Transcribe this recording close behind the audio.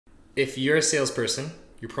If you're a salesperson,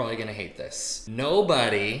 you're probably gonna hate this.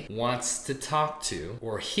 Nobody wants to talk to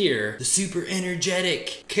or hear the super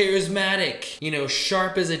energetic, charismatic,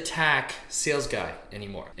 sharp as a tack sales guy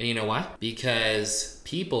anymore. And you know why? Because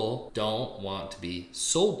people don't want to be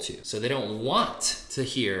sold to. So they don't want to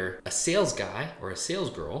hear a sales guy or a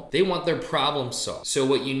sales girl. They want their problem solved. So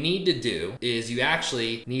what you need to do is you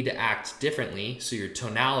actually need to act differently. So your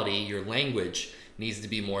tonality, your language needs to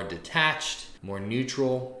be more detached, more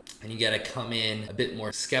neutral, and you gotta come in a bit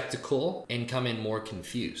more skeptical and come in more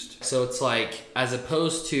confused. So it's like, as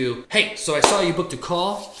opposed to, hey, so I saw you booked a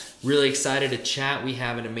call, really excited to chat. We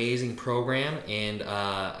have an amazing program and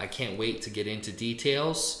I can't wait to get into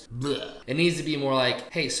details. Blah. It needs to be more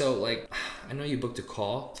like, hey, so I know you booked a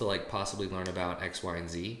call to possibly learn about X, Y, and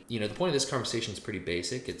Z. The point of this conversation is pretty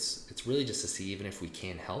basic. It's really just to see even if we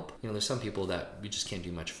can help. There's some people that we just can't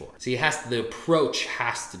do much for. So the approach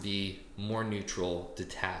has to be more neutral,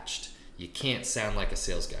 detached. You can't sound like a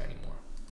sales guy anymore.